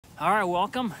All right,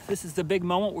 welcome. This is the big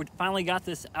moment. We finally got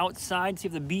this outside. See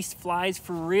if the beast flies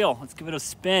for real. Let's give it a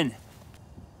spin.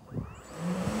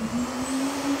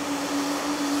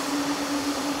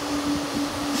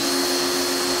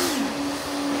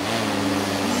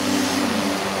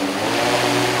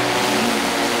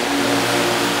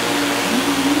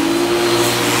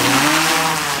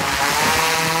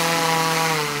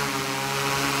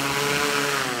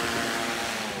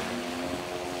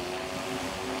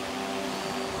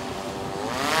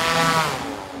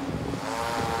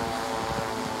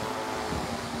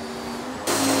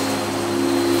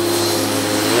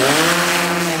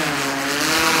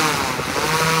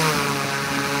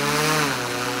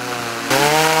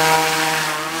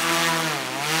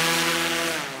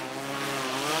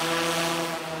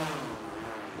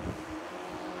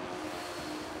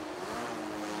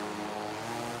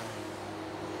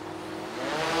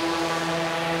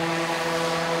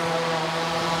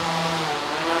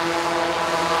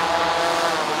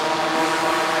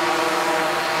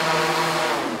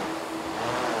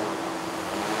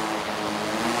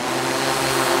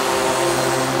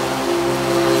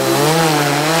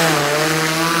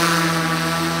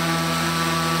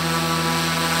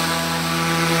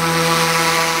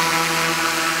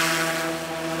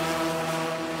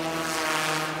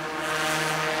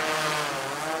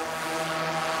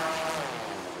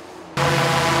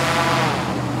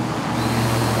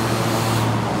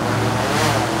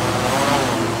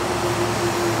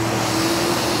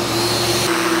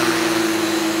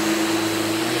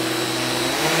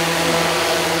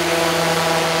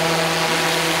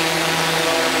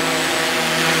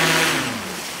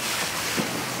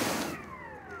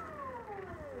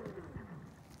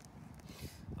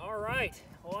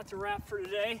 Well, that's a wrap for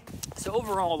today. So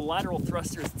overall, the lateral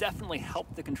thrusters definitely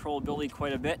helped the controllability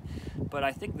quite a bit, but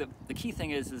I think the key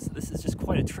thing is this is just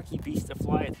quite a tricky beast to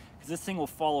fly, because this thing will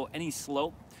follow any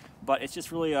slope, but it's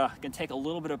just really going to take a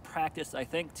little bit of practice, I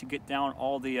think, to get down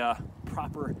all the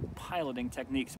proper piloting techniques.